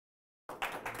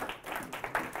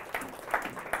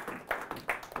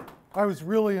I was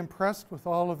really impressed with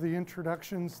all of the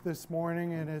introductions this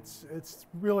morning, and it's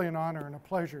really an honor and a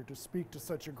pleasure to speak to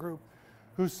such a group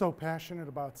who's so passionate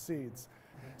about seeds.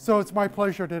 So it's my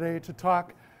pleasure today to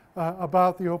talk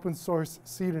about the Open Source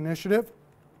Seed Initiative.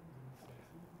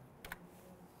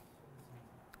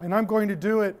 And I'm going to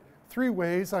do it three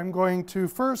ways. I'm going to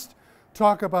first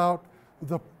talk about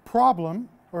the problem,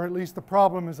 or at least the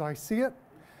problem as I see it.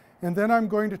 And then I'm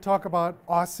going to talk about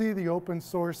OSSI, the Open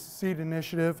Source Seed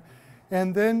Initiative,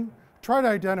 and then try to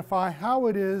identify how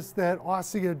it is that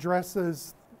OSSI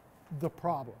addresses the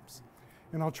problems.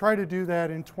 And I'll try to do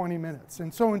that in 20 minutes.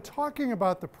 And so in talking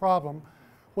about the problem,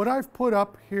 what I've put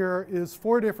up here is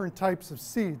 4 different types of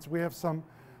seeds. We have some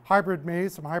hybrid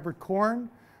maize, some hybrid corn.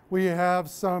 We have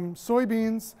some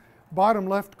soybeans. Bottom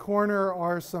left corner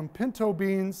are some pinto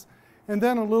beans. And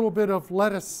then a little bit of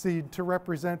lettuce seed to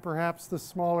represent perhaps the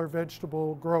smaller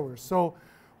vegetable growers. So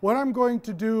what I'm going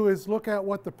to do is look at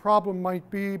what the problem might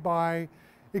be by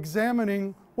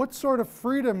examining what sort of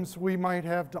freedoms we might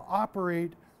have to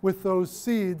operate with those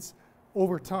seeds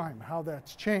over time, how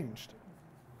that's changed.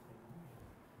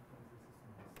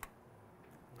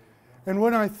 And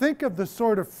when I think of the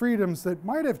sort of freedoms that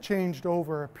might have changed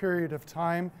over a period of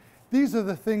time, these are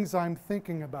the things I'm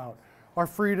thinking about. Our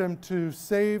freedom to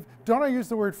save. Don't I use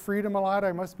the word freedom a lot?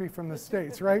 I must be from the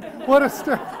States, right? What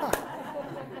a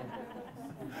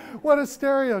what a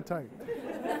stereotype.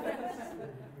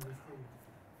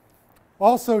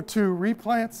 Also to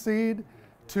replant seed,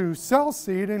 to sell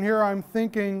seed, and here I'm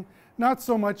thinking not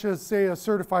so much as, say, a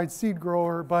certified seed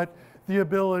grower, but the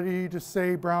ability to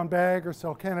say brown bag or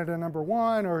sell Canada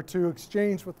 #1, or to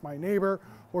exchange with my neighbor,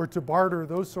 or to barter,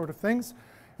 those sort of things.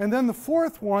 And then the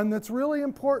fourth one that's really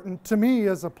important to me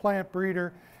as a plant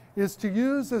breeder is to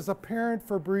use as a parent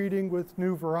for breeding with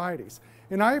new varieties.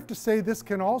 And I have to say this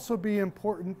can also be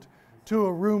important to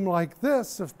a room like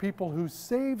this of people who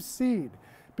save seed,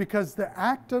 because the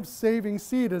act of saving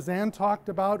seed, as Ann talked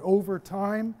about over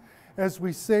time, as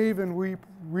we save and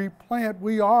replant,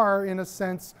 we are in a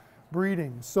sense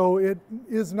breeding. So it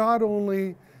is not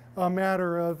only a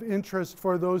matter of interest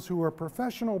for those who are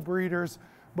professional breeders,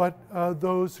 but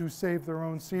those who save their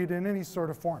own seed in any sort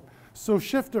of form. So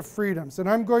shift of freedoms. And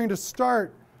I'm going to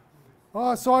start,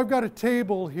 so I've got a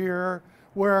table here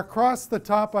where across the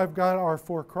top I've got our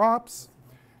 4 crops,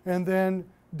 and then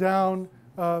down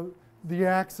the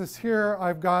axis here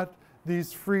I've got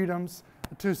these freedoms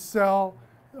to sell,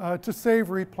 to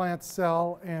save, replant,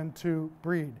 sell, and to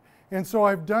breed. And so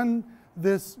I've done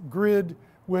this grid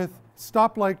with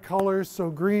stoplight colors, so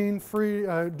green, free,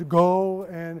 to go,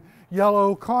 and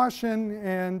yellow, caution,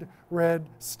 and red,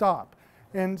 stop.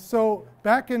 And so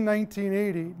back in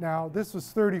 1980, now this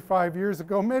was 35 years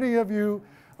ago, many of you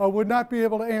would not be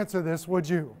able to answer this, would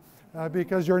you?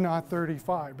 Because you're not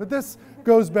 35. But this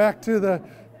goes back to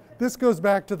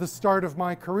the start of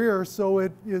my career, so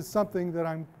it is something that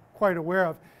I'm quite aware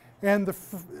of. And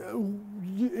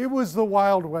it was the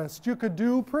Wild West. You could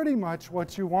do pretty much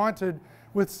what you wanted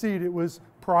with seed. It was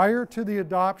prior to the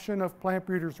adoption of plant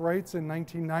breeders' rights in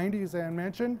 1990, as Ann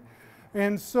mentioned.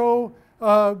 And so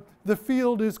the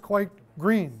field is quite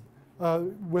green.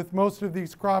 With most of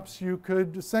these crops, you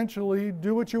could essentially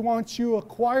do what you want. You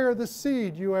acquire the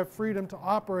seed, you have freedom to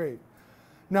operate.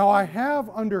 Now I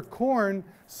have under corn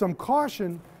some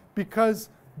caution, because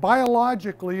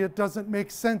biologically it doesn't make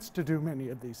sense to do many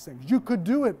of these things. You could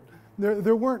do it,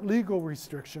 there weren't legal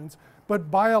restrictions,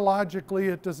 but biologically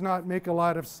it does not make a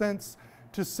lot of sense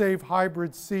to save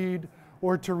hybrid seed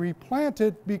or to replant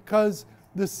it, because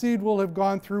the seed will have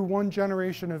gone through 1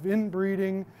 generation of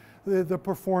inbreeding, the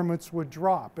performance would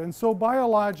drop. And so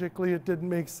biologically it didn't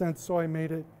make sense, so I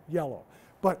made it yellow.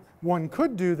 But one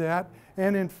could do that,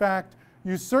 and in fact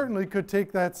you certainly could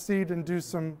take that seed and do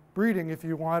some breeding if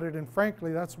you wanted, and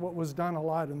frankly that's what was done a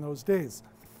lot in those days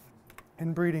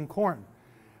in breeding corn.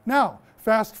 Now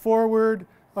fast forward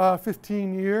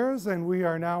 15 years, and we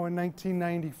are now in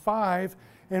 1995,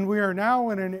 and we are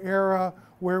now in an era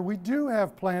where we do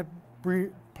have plant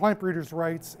breeders'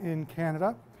 rights in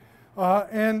Canada.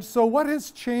 And so what has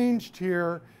changed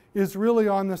here is really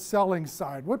on the selling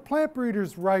side. What plant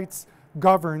breeders' rights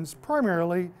governs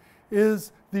primarily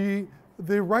is the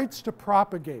rights to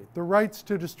propagate, the rights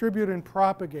to distribute and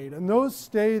propagate. And those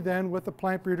stay then with the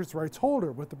plant breeders' rights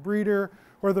holder, with the breeder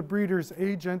or the breeder's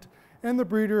agent. And the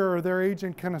breeder or their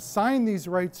agent can assign these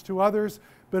rights to others,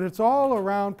 but it's all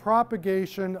around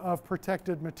propagation of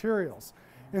protected materials.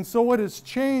 And so what has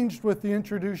changed with the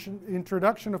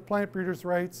introduction of plant breeders'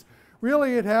 rights,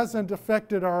 really it hasn't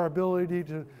affected our ability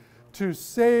to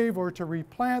save or to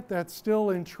replant. That's still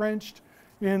entrenched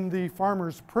in the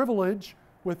farmer's privilege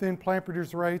within plant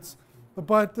breeders' rights.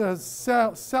 but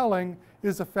selling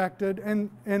is affected, and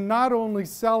not only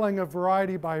selling a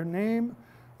variety by name,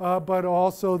 but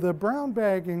also the brown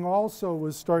bagging also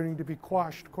was starting to be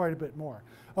quashed quite a bit more.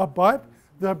 But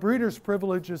the breeder's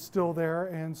privilege is still there,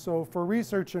 and so for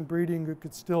research and breeding, you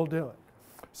could still do it.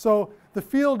 So the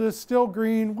field is still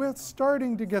green with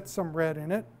starting to get some red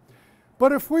in it.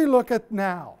 But if we look at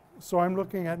now, so I'm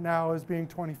looking at now as being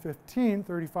 2015,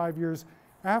 35 years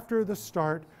after the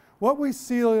start, what we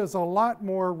see is a lot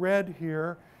more red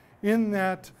here in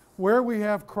that where we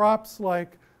have crops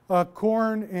like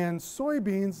corn and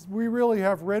soybeans, we really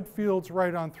have red fields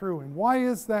right on through. And why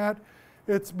is that?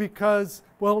 It's because,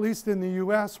 well, at least in the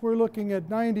US, we're looking at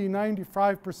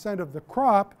 95% of the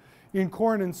crop in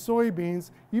corn and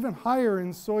soybeans, even higher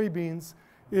in soybeans,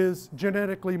 is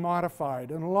genetically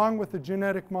modified. And along with the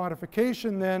genetic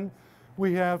modification then,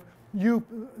 we have,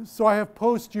 so I have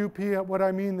post-UP, what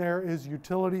I mean there is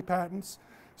utility patents.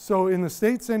 So in the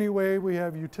States anyway, we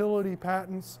have utility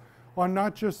patents on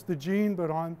not just the gene, but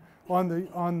on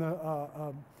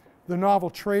the novel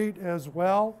trait as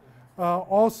well.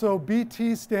 Also,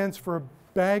 BT stands for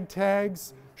bag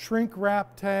tags, shrink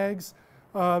wrap tags,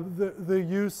 the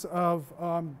use of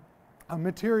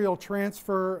material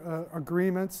transfer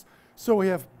agreements. So we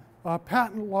have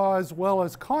patent law as well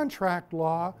as contract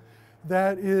law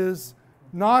that is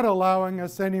not allowing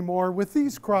us anymore, with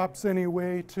these crops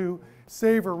anyway, to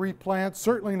save or replant,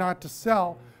 certainly not to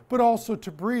sell, but also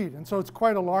to breed. And so it's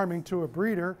quite alarming to a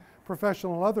breeder,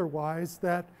 professional otherwise,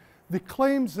 that the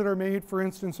claims that are made, for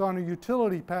instance, on a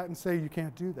utility patent say you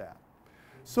can't do that.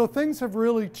 So things have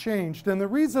really changed. And the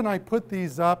reason I put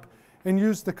these up and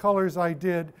used the colors I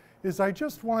did is I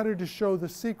just wanted to show the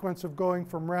sequence of going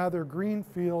from rather green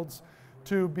fields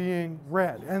to being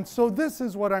red. And so this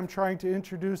is what I'm trying to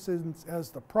introduce as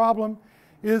the problem,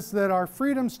 is that our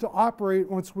freedoms to operate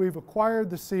once we've acquired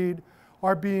the seed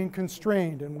are being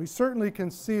constrained. And we certainly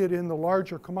can see it in the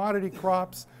larger commodity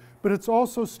crops, but it's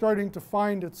also starting to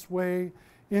find its way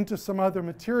into some other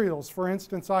materials. For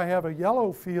instance, I have a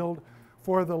yellow field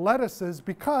for the lettuces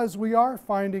because we are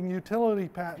finding utility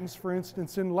patents, for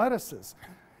instance, in lettuces.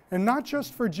 And not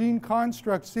just for gene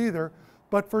constructs either,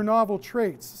 but for novel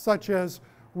traits, such as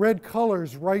red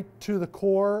colors right to the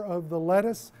core of the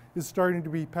lettuce is starting to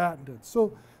be patented.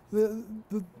 So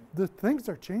the things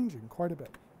are changing quite a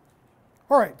bit.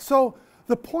 All right, so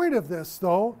the point of this,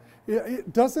 though,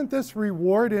 doesn't this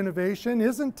reward innovation?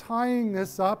 Isn't tying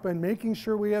this up and making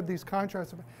sure we have these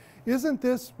contracts, isn't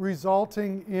this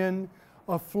resulting in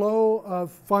a flow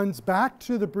of funds back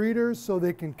to the breeders so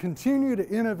they can continue to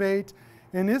innovate?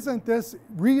 And isn't this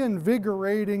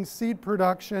reinvigorating seed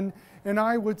production? And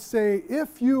I would say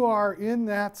if you are in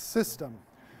that system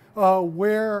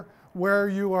where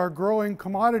you are growing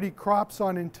commodity crops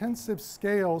on intensive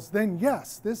scales, then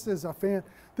yes, this is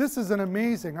an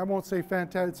amazing, I won't say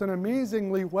fantastic, it's an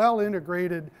amazingly well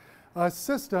integrated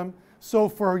system. So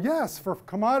for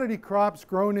commodity crops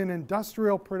grown in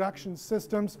industrial production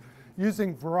systems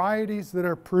using varieties that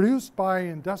are produced by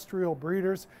industrial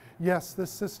breeders, yes,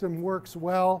 this system works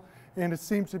well and it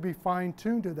seems to be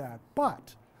fine-tuned to that.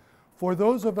 But for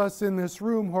those of us in this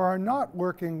room who are not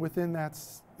working within that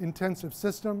intensive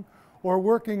system or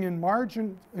working in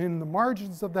the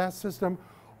margins of that system,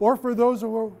 or for those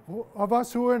of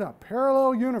us who are in a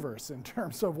parallel universe in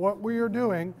terms of what we are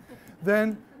doing,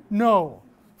 then no.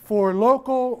 For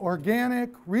local, organic,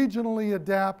 regionally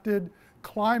adapted,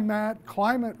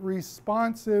 climate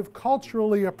responsive,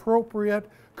 culturally appropriate,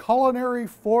 culinary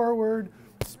forward,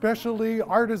 especially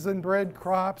artisan bred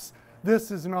crops,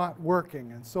 this is not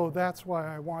working. And so that's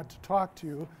why I want to talk to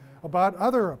you about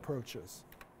other approaches.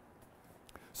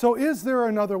 So is there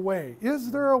another way?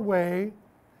 Is there a way,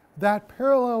 that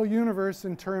parallel universe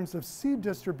in terms of seed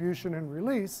distribution and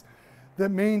release, that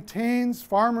maintains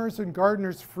farmers and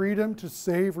gardeners' freedom to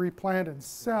save, replant, and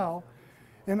sell,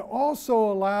 and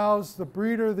also allows the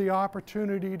breeder the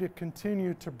opportunity to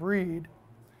continue to breed?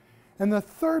 And the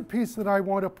third piece that I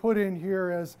want to put in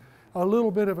here as a little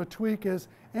bit of a tweak is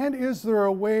there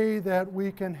a way that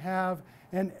we can have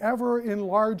an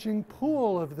ever-enlarging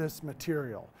pool of this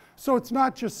material? So it's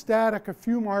not just static, a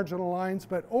few marginal lines,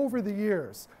 but over the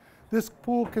years, this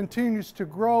pool continues to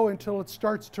grow until it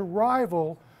starts to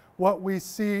rival what we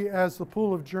see as the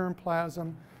pool of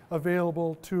germplasm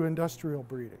available to industrial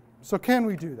breeding. So can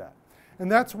we do that?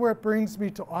 And that's where it brings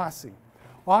me to OSSI.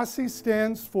 OSSI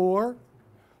stands for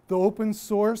the Open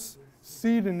Source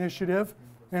Seed Initiative,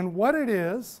 and what it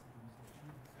is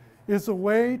a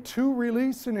way to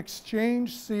release and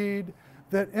exchange seed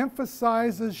that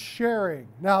emphasizes sharing.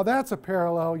 Now that's a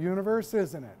parallel universe,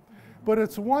 isn't it? But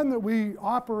it's one that we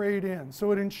operate in.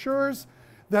 So it ensures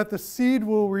that the seed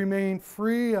will remain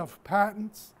free of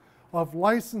patents, of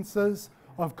licenses,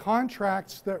 of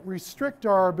contracts that restrict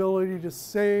our ability to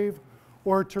save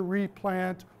or to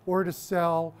replant or to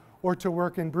sell or to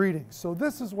work in breeding. So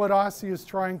this is what OSSI is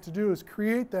trying to do, is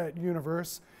create that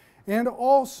universe. And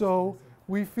also,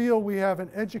 we feel we have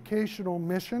an educational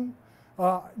mission.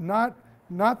 Not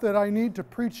that I need to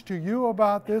preach to you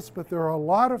about this, but there are a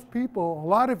lot of people, a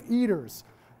lot of eaters,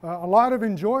 a lot of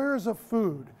enjoyers of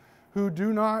food who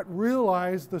do not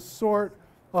realize the sort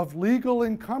of legal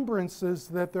encumbrances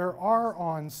that there are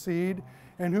on seed,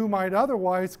 and who might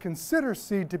otherwise consider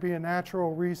seed to be a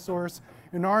natural resource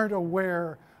and aren't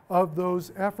aware of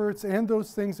those efforts and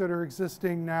those things that are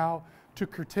existing now to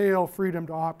curtail freedom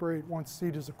to operate once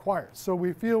seed is acquired. So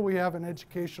we feel we have an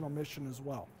educational mission as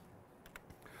well.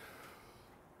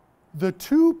 The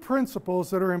two principles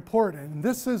that are important, and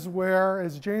this is where,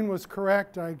 as Jane was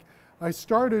correct, I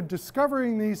started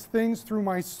discovering these things through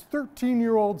my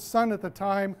 13-year-old son at the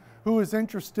time, who was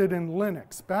interested in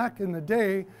Linux. Back in the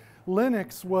day,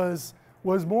 Linux was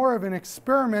more of an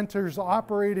experimenter's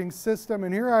operating system,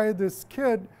 and here I had this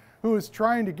kid who was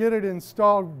trying to get it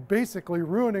installed, basically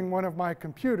ruining one of my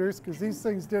computers, because these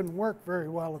things didn't work very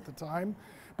well at the time.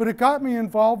 But it got me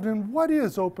involved in what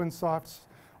is open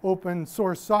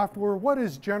source software, what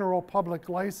is general public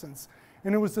license.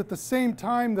 And it was at the same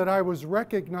time that I was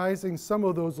recognizing some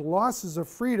of those losses of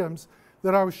freedoms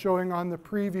that I was showing on the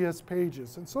previous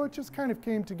pages. And so it just kind of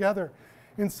came together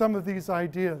in some of these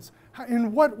ideas.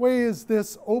 In what way is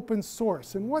this open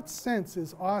source? In what sense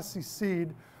is OSSI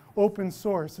seed open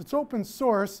source? It's open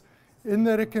source in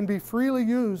that it can be freely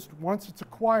used once it's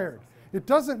acquired. It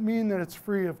doesn't mean that it's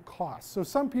free of cost. So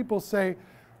some people say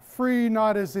free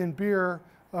not as in beer,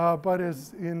 but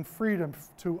as in freedom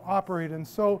to operate. And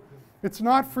so it's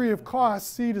not free of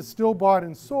cost. Seed is still bought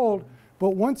and sold, but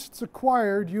once it's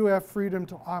acquired, you have freedom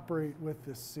to operate with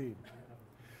this seed.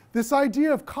 This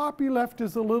idea of copyleft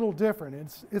is a little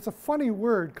different. It's a funny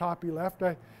word,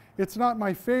 copyleft. It's not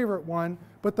my favorite one,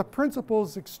 but the principle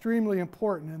is extremely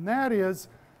important, and that is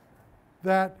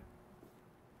that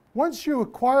once you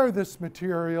acquire this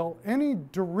material, any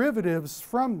derivatives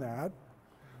from that,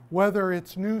 whether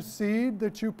it's new seed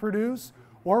that you produce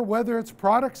or whether it's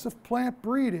products of plant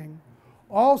breeding,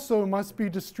 also must be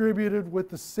distributed with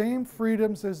the same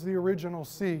freedoms as the original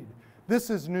seed. This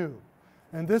is new,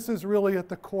 and this is really at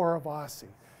the core of OSSI.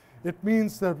 It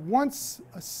means that once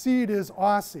a seed is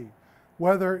OSSI,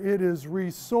 whether it is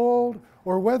resold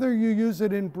or whether you use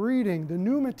it in breeding, the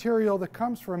new material that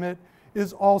comes from it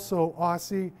is also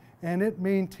OSSI, and it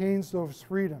maintains those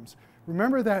freedoms.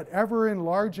 Remember that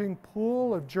ever-enlarging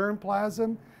pool of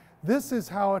germplasm? This is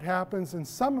how it happens, and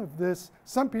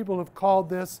some people have called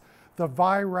this the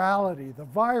virality, the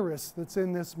virus that's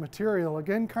in this material.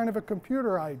 Again, kind of a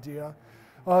computer idea,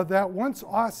 that once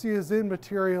OSSI is in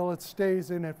material, it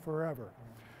stays in it forever.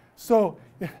 So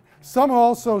some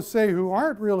also say, who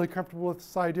aren't really comfortable with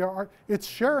this idea, it's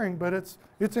sharing, but it's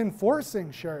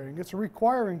enforcing sharing. It's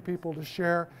requiring people to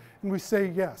share. And we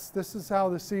say, yes, this is how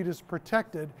the seed is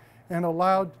protected and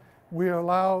we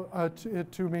allow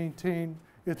it to maintain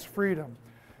its freedom.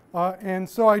 And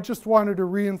so I just wanted to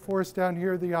reinforce down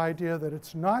here the idea that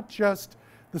it's not just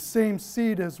the same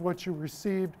seed as what you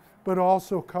received, but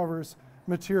also covers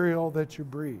material that you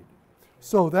breed.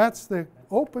 So that's the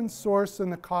open source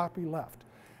and the copy left.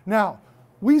 Now,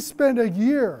 we spent a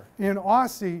year in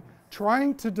OSSI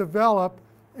trying to develop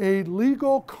a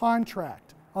legal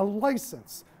contract, a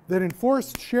license that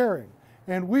enforced sharing.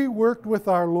 And we worked with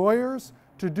our lawyers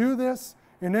to do this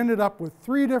and ended up with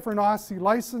 3 different OSSI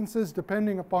licenses,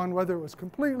 depending upon whether it was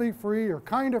completely free or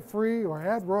kind of free or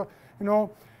had,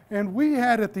 and we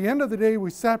had, at the end of the day, we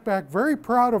sat back very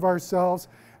proud of ourselves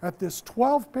at this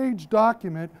 12-page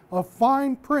document of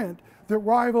fine print that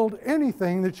rivaled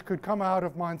anything that could come out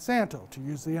of Monsanto, to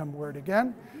use the M word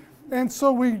again. And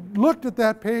so we looked at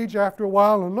that page after a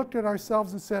while and looked at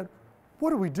ourselves and said,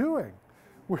 what are we doing?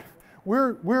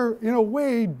 We're in a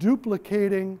way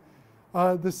duplicating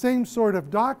the same sort of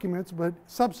documents, but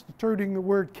substituting the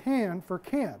word can for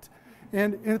can't.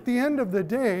 And at the end of the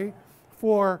day,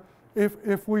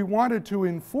 if we wanted to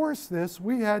enforce this,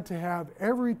 we had to have,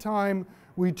 every time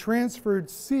we transferred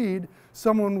seed,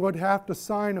 someone would have to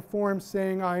sign a form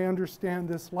saying, I understand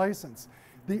this license.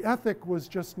 The ethic was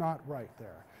just not right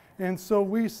there. And so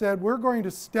we said, we're going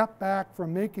to step back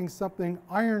from making something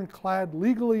ironclad,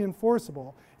 legally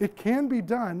enforceable. It can be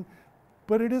done,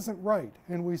 but it isn't right.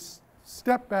 And we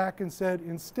stepped back and said,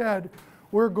 instead,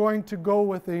 we're going to go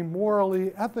with a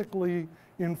morally, ethically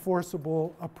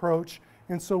enforceable approach.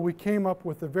 And so we came up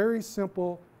with a very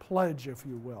simple pledge, if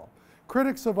you will,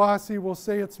 Critics of OSSI will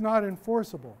say it's not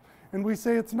enforceable. And we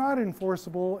say it's not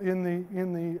enforceable in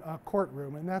the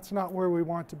courtroom, and that's not where we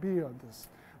want to be on this.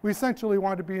 We essentially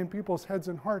want to be in people's heads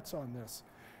and hearts on this.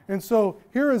 And so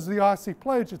here is the OSSI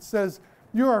pledge. It says,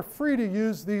 you are free to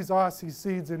use these OSSI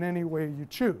seeds in any way you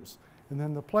choose. And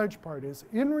then the pledge part is,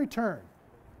 in return,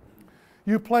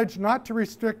 you pledge not to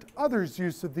restrict others'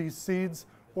 use of these seeds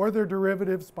or their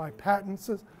derivatives by patents,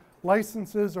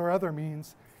 licenses, or other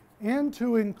means, and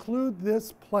to include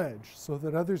this pledge, so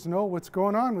that others know what's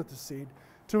going on with the seed,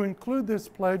 to include this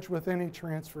pledge with any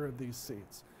transfer of these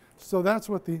seeds. So that's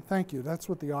what the, thank you, that's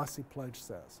what the OSSI pledge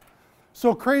says.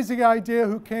 So crazy idea,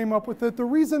 who came up with it? The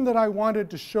reason that I wanted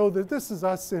to show that this is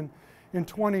us in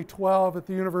 2012 at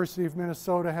the University of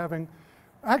Minnesota having,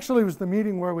 actually it was the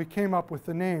meeting where we came up with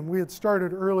the name. We had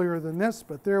started earlier than this,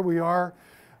 but there we are.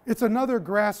 It's another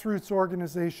grassroots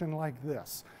organization like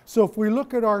this. So if we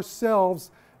look at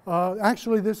ourselves,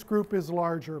 actually this group is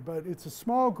larger, but it's a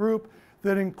small group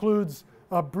that includes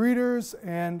breeders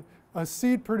and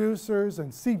seed producers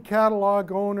and seed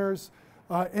catalog owners,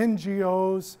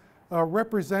 NGOs,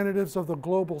 representatives of the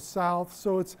global south.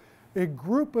 So it's a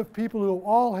group of people who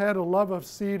all had a love of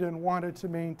seed and wanted to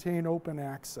maintain open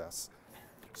access.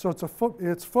 So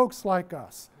it's folks like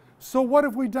us. So what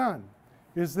have we done?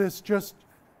 Is this just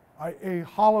a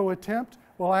hollow attempt?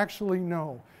 Well, actually,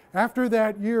 no. After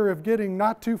that year of getting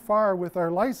not too far with our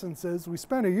licenses, we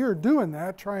spent a year doing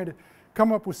that, trying to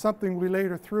come up with something we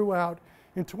later threw out.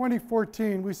 In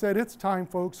 2014, we said, it's time,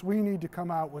 folks, we need to come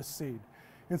out with seed.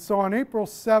 And so on April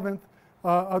 7th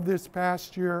of this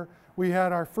past year, we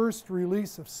had our first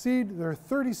release of seed. There are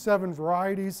 37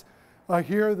 varieties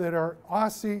here that are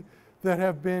OSSI, that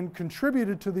have been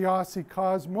contributed to the OSSI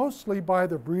cause, mostly by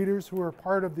the breeders who are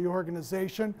part of the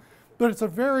organization. But it's a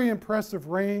very impressive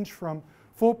range from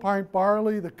full pint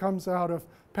barley that comes out of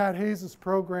Pat Hayes'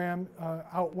 program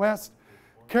out west,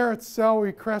 carrots,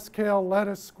 celery, cress, kale,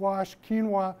 lettuce, squash,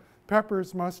 quinoa,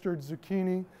 peppers, mustard,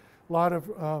 zucchini, a lot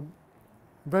of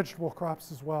vegetable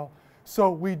crops as well.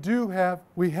 So we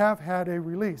have had a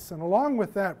release. And along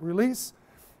with that release,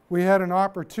 we had an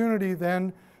opportunity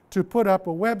then to put up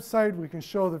a website. We can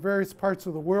show the various parts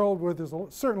of the world where there's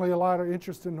certainly a lot of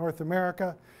interest in North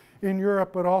America, in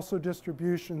Europe, but also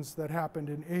distributions that happened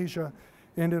in Asia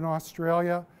and in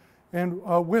Australia. And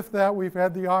with that, we've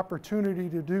had the opportunity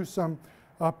to do some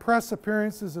press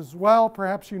appearances as well.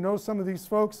 Perhaps you know some of these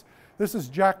folks. This is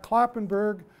Jack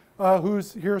Kloppenberg,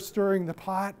 who's here stirring the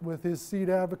pot with his seed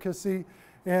advocacy,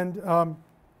 and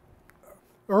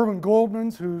Erwin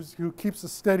Goldmans, who keeps a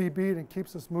steady beat and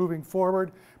keeps us moving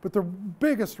forward. But the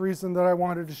biggest reason that I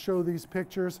wanted to show these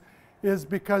pictures is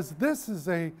because this is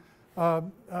a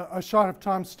shot of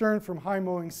Tom Stern from High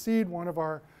Mowing Seed, one of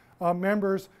our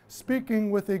members,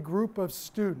 speaking with a group of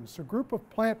students, a group of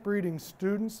plant breeding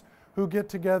students who get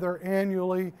together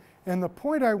annually. And the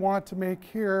point I want to make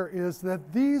here is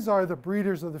that these are the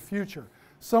breeders of the future.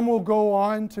 Some will go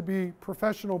on to be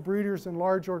professional breeders in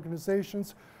large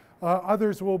organizations.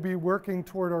 Others will be working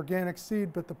toward organic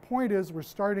seed, but the point is we're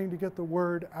starting to get the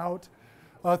word out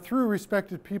through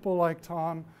respected people like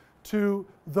Tom to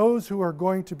those who are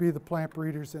going to be the plant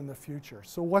breeders in the future.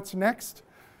 So what's next?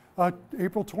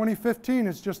 April 2015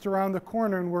 is just around the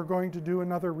corner, and we're going to do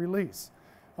another release.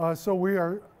 So we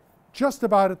are just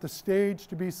about at the stage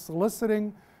to be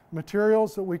soliciting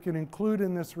materials that we can include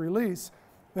in this release.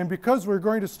 And because we're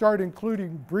going to start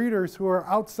including breeders who are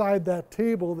outside that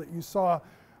table that you saw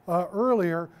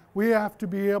earlier, we have to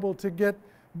be able to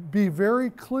be very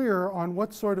clear on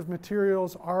what sort of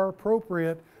materials are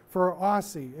appropriate for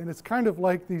OSSI. And it's kind of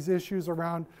like these issues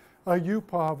around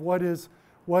UPOV,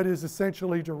 what is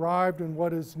essentially derived and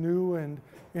what is new and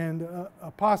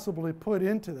possibly put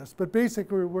into this. But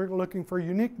basically, we're looking for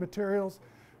unique materials,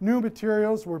 new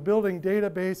materials. We're building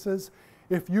databases.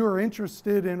 If you're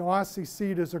interested in OSSI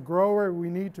seed as a grower, we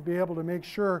need to be able to make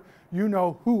sure you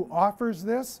know who offers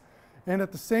this. And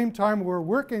at the same time, we're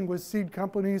working with seed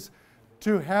companies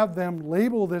to have them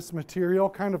label this material,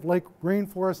 kind of like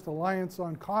Rainforest Alliance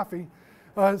on coffee,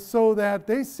 so that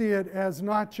they see it as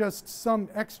not just some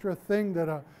extra thing that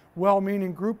a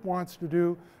well-meaning group wants to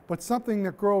do, but something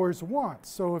that growers want.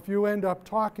 So if you end up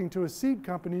talking to a seed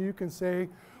company, you can say,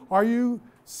 are you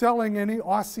selling any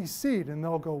OSSI seed? And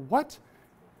they'll go, what?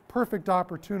 Perfect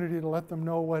opportunity to let them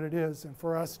know what it is and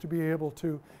for us to be able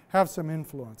to have some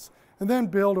influence. And then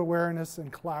build awareness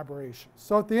and collaboration.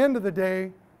 So at the end of the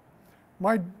day,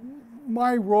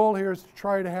 my role here is to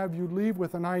try to have you leave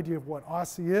with an idea of what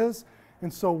OSSI is.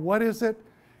 And so what is it?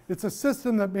 It's a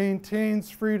system that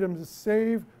maintains freedom to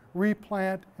save,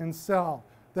 replant, and sell.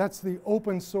 That's the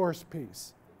open source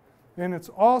piece. And it's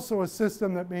also a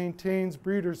system that maintains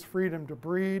breeders' freedom to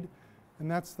breed,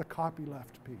 and that's the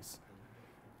copyleft piece.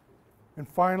 And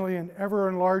finally, an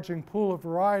ever-enlarging pool of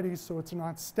varieties, so it's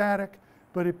not static,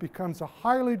 but it becomes a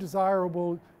highly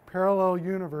desirable parallel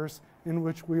universe in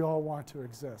which we all want to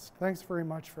exist. Thanks very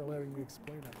much for letting me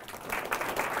explain it.